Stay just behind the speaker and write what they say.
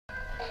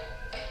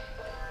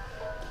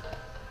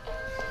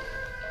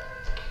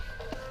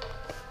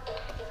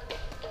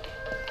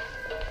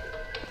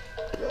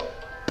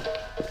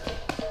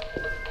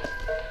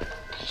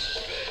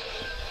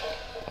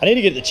I need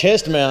to get the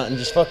chest mount and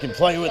just fucking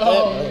play with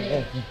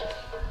that.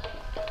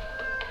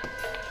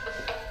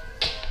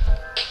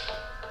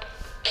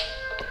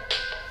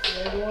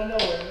 Ain't going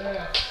nowhere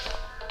now.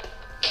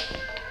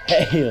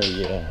 Hell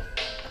yeah.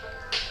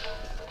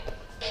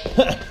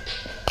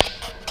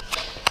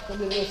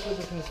 Somebody else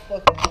looking from this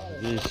fucking house.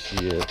 This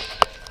shit.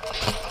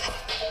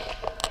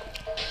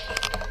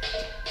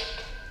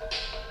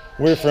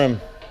 We're from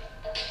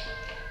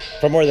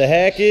where the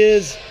hack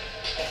is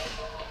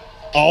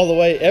all the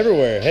way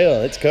everywhere.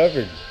 Hell, it's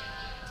covered.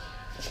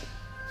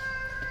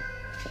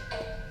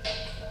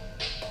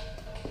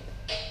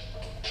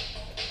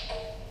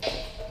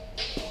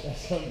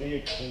 That's gonna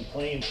be some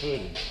clean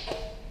footage.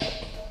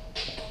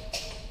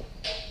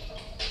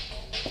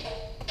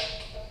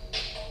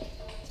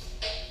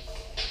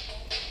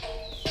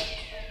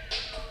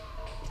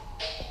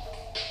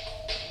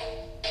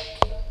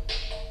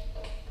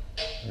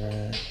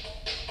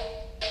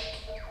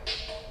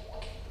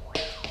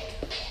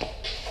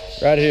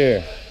 Right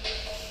here.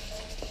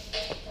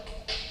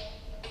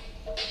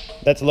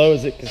 That's low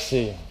as it can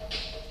see.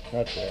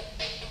 Right there.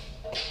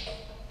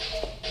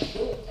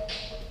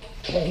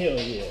 Hell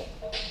yeah.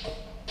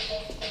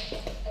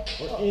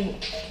 We're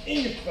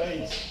in your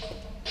face.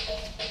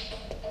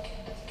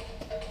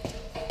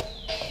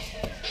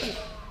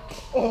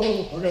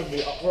 Oh,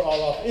 we're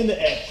all off in the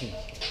action.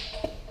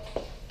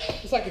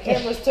 It's like the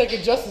camera's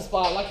taking Justin's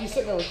spot, like he's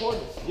sitting there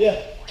recording.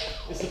 Yeah,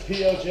 it's the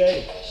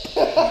POJ.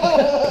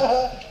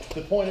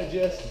 The point of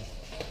Justin.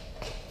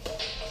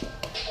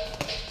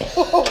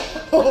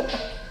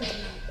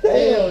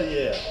 Hell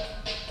yeah.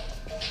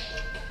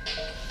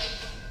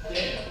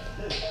 Damn.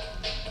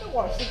 That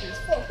water's sticky as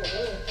fuck over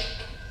there.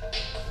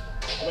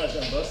 Somebody's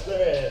gonna bust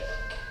their ass.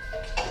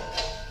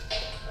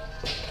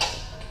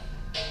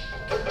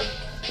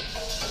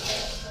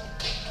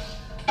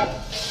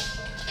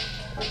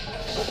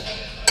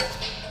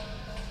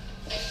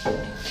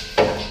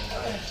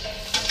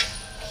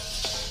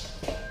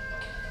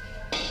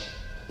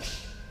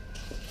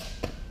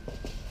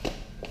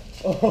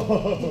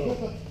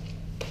 Oh.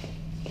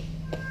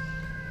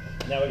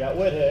 Now we got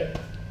wet heck.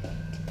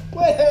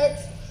 Wet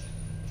hacks.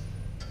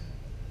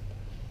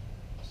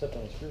 Stepped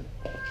on the screw.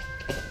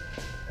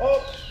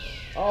 Oh!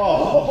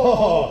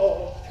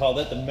 Oh! Call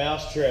that the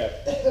mouse trap.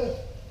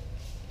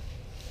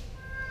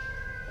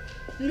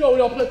 You know we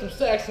don't put them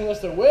sacks unless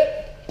they're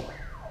wet.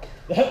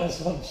 That was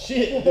some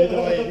shit, dude, the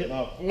way it hit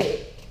my foot.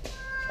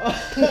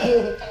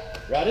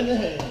 Right in the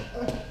hand.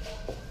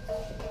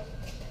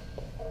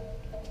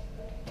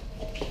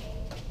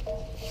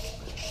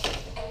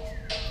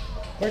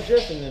 Where's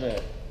Justin in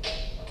at?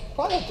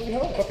 Probably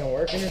 300. Fucking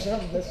working or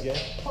something? That's good.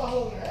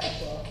 Probably their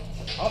ass off.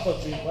 I was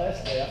supposed to be in class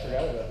today. I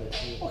forgot about this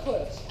shit. What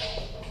class?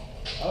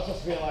 I was supposed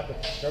to be in like a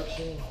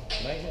construction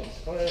maintenance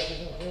class or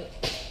something.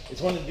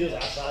 It's one of the deals I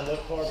signed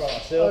up for by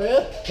myself. Oh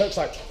yeah? Chuck's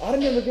like, I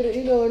didn't ever get an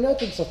email or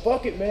nothing, so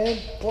fuck it, man.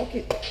 Fuck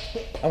it.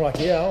 I'm like,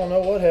 yeah, I don't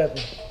know what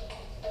happened.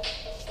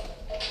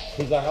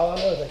 He's like, all I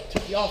know is they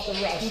took you off the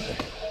roster.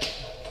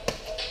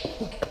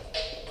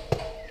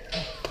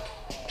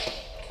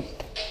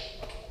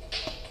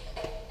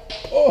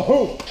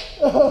 Oh!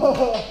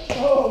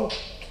 Oh!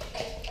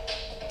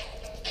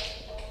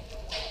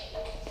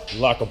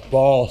 Like a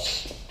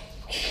boss.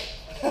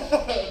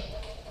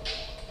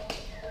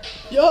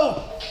 Yeah!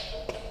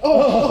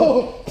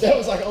 Oh! That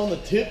was like on the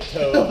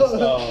tiptoe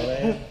style,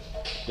 man.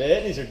 The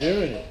Etnies are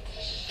doing it.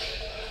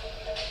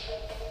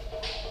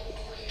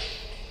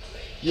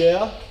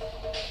 Yeah.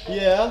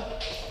 Yeah.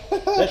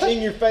 That's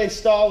in your face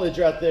stallage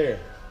right there.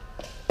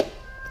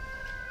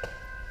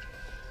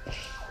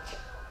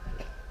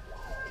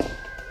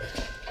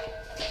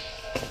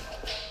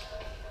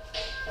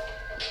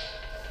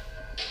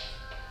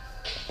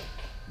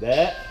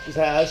 That is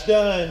how it's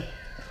done.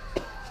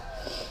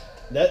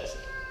 That's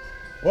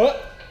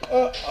what?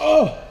 Oh,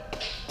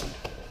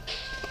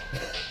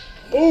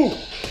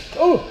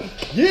 oh,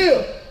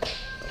 yeah.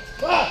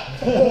 Ah.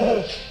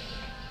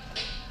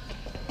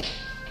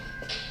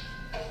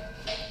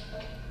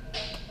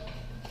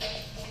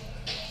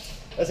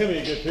 That's gonna be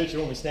a good picture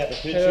when we snap a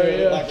picture of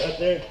it like right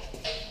there.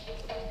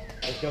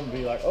 It's gonna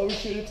be like, oh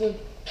shit, it's a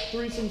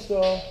threesome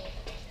style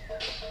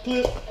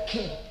clip.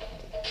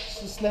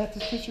 Just snap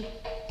this picture.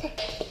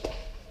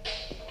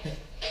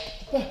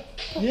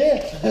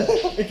 Yeah,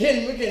 we can't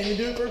even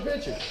do it for a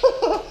picture.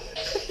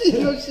 You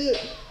know shit.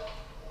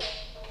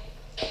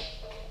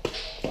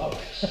 Oh.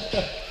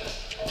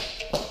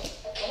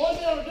 I want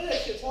to be able to do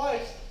that shit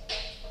twice.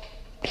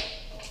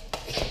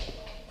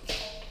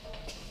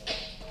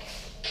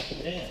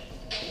 Damn.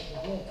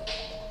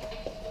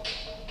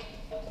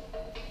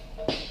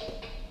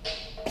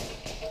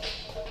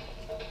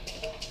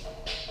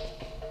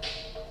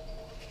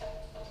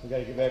 We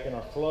gotta get back in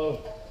our flow.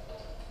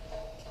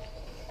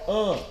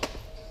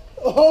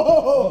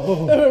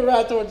 Oh, that went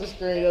right towards the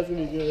screen. That's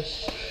gonna be good.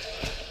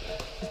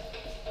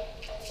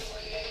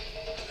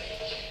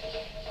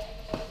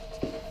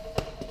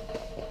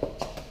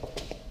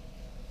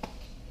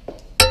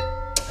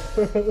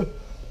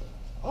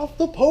 Off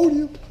the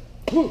podium.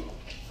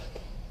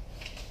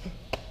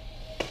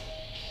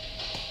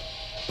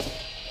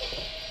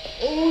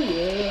 Oh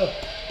yeah.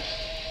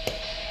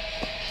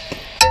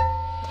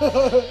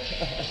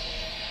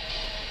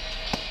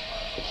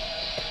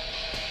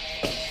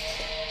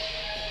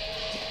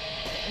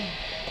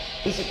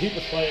 This will keep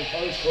us playing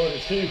close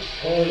quarters too.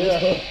 Oh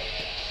yeah.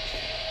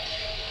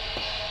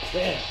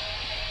 Damn.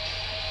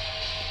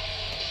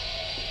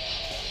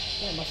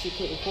 Damn, my shit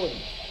quit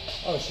recording.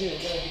 Oh shit,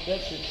 we gotta get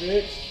that shit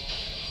fixed.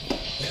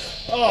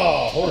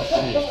 Oh, horse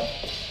shit.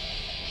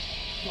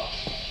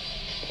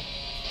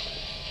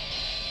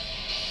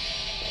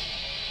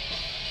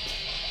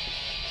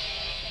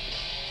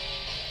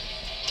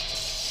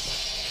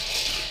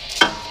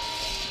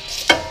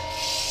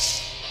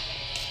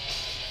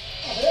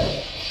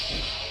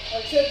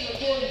 Like I said, it's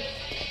recording.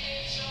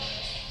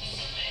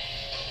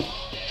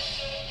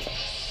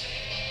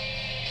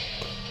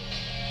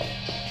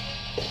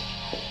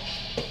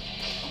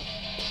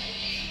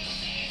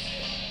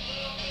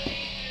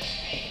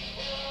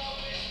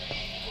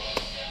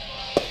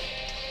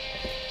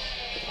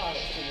 Alright,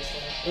 let's do this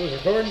one. It was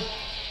recording?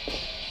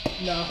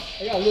 Nah,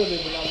 I got a little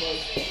bit, but not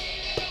much.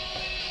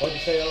 What'd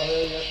you say, oh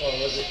hell yeah? Or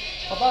was it?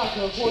 I thought I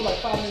could record like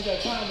 5 minutes at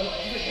a time, but I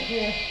don't think I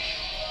can.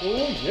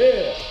 Oh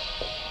yeah.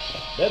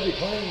 That'd be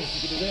clean if you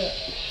could do that.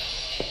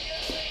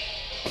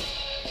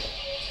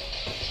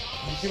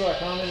 Did you see what I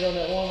commented on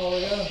that one while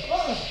ago?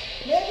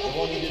 Man, The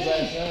one you did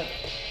last night?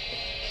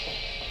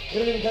 We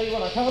didn't even tell you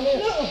what I commented?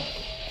 No.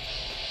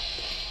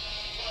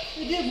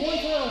 We did one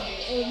time,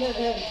 and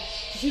then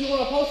you see the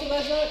one I posted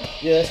last night?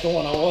 Yeah, that's the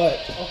one I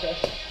watched. Okay.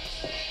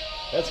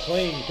 That's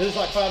clean. Because it's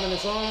like 5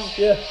 minutes long.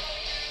 Yeah.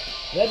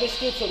 That bitch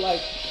still took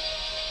like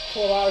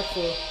 12 hours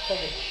to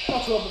fucking, I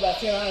took up about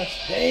 10 hours.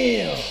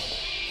 Damn.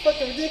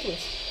 Fucking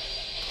ridiculous.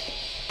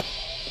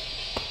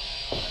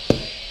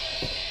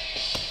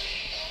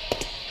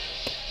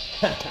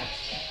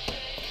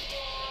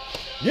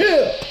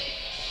 Yeah.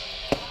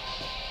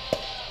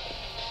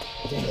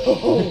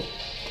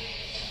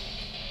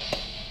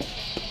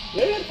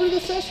 Yeah, we had a pretty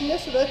good session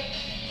yesterday.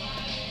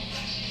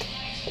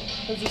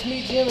 It was just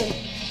me, Jim, and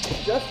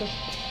Justin.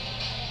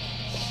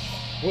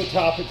 What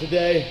topic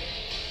today?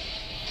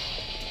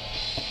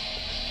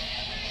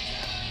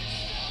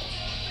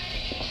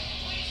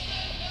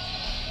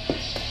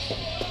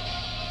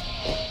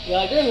 Yeah,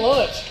 like during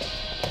lunch,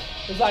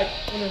 it's like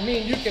when me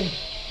and you can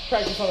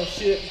practice on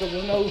shit because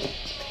there's no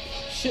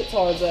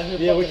shit-tards out here.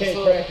 Yeah, we fucking can't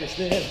us up. practice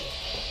then.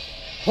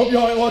 Hope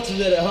y'all ain't watching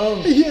that at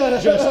home. Yeah.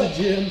 Justin,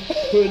 Jim,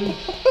 Puddin',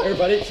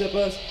 everybody except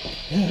us.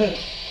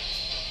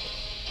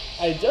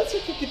 Hey,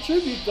 Justin can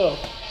contribute though.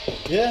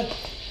 Yeah,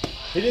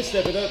 he did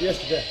step it up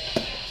yesterday.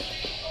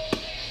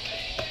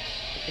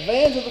 The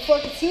Vans are the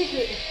fucking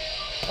secret.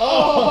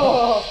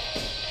 Oh!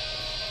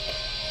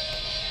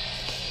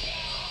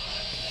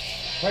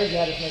 Crazy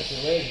how this makes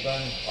your legs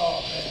burn.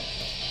 Oh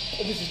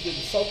man, this is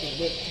getting soaking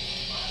wet.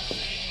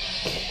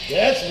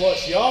 That's what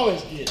she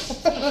always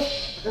gets.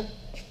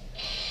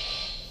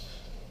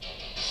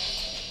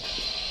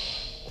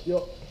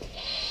 Yup.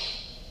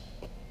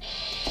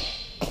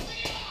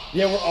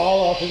 Yeah, we're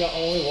all off in the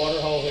only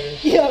water hole here.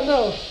 Yeah, I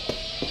know.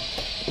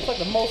 It's like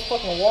the most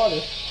fucking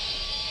water.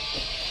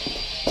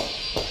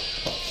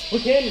 We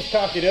can just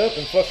cock it up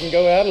and fucking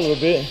go out a little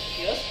bit.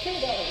 Yeah, let's kill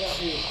that around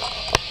here.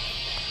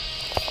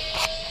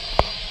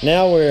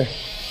 Now we're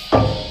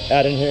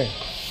out in here.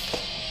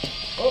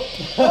 Oh,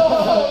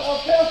 I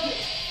felt it.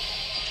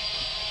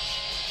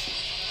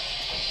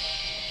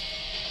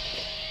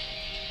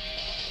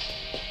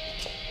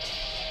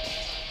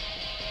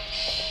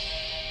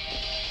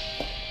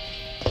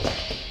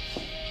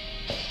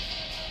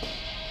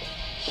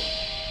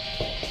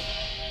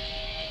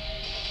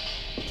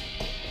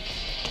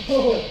 I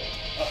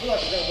feel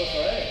like we're gonna bust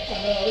our ass. I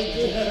know, it's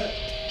good.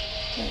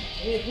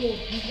 Yeah, cool.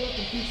 He's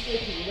working 2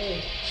 stitches today.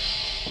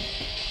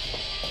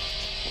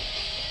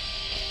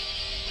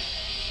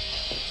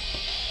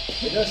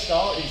 It does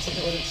stall easy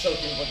when it's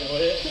soaking fucking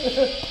wet.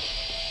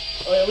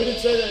 Oh yeah, we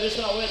didn't say that. It's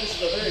not wet. This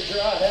is a very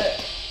dry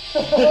hat.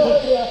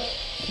 Oh, yeah.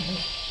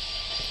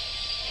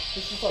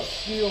 This is like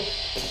steel.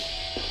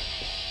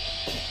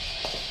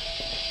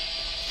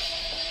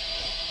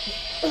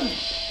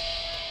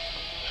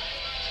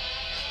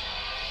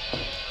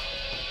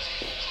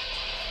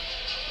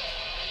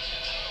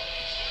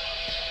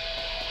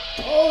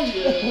 Oh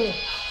yeah.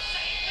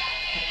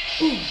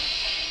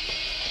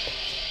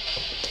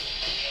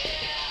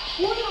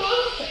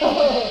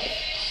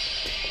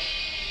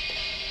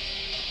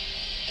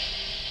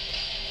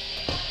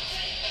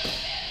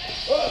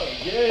 Oh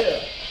yeah.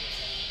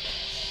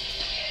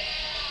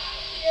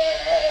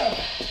 Yeah.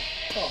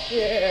 Oh,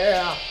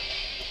 yeah.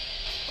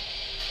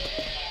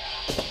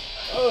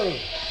 Oh.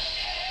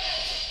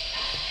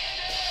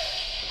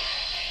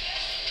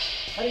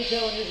 How do you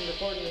tell when this is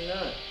recording or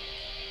not?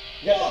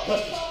 You got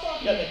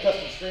that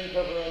custom screen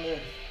cover on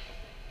there.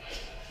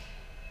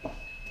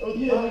 Oh, the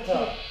Yeah, pop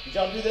top. Did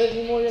y'all do that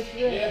anymore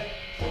yesterday? Yeah.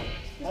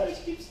 How does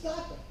it keep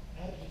stopping?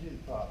 How did you do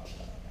the pop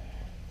top?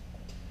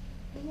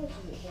 How much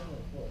is it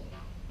somewhere for?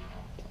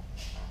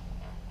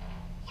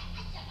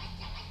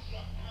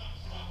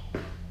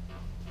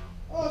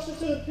 Oh, it's just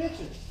doing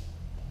pictures.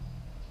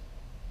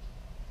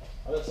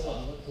 Oh, that's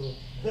something look cool.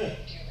 Do you have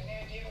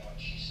any idea what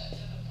she said to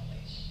the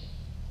police?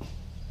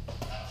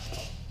 I don't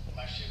know.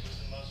 My shit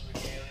was the most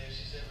regalia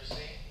she's ever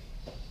seen.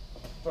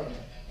 Fucking.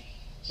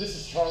 This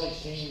is Charlie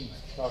Sheen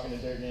talking to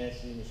Dirt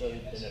Nasty and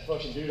that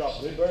fucking dude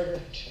off Good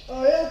Burger.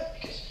 Oh yeah?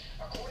 Because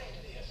according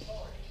to the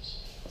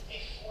authorities,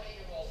 a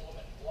 40-year-old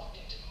woman walked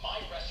into my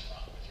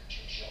restaurant with her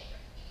 2 children,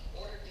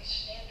 ordered the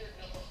standard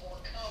number 4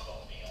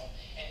 combo meal,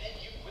 and then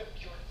you whipped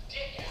your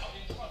dick out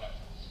in front of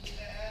her. The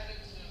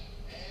attitude,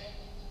 man.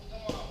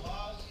 Come on,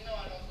 boss. You know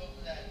I don't go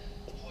for that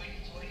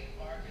hoity-toity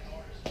bargain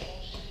orders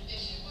bullshit. And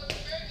she wasn't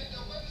pregnant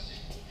though, wasn't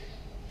she?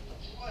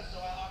 She was,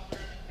 so I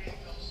offered her the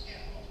cream-filled skin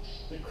roll.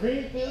 The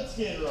cream-filled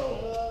skin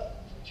roll.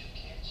 2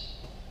 kids,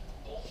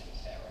 both in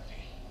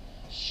therapy,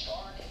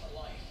 scarred for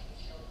life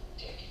with your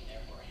dick in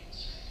their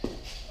brains. Come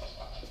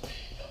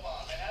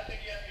on, man. How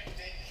think you have your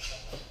dick in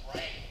someone's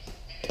brains?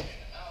 Maybe in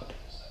the mouth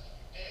or something.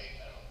 Your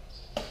dick, I don't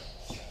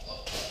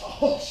know.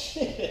 Oh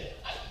shit.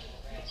 I don't do a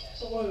grand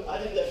test. So what? I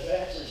did that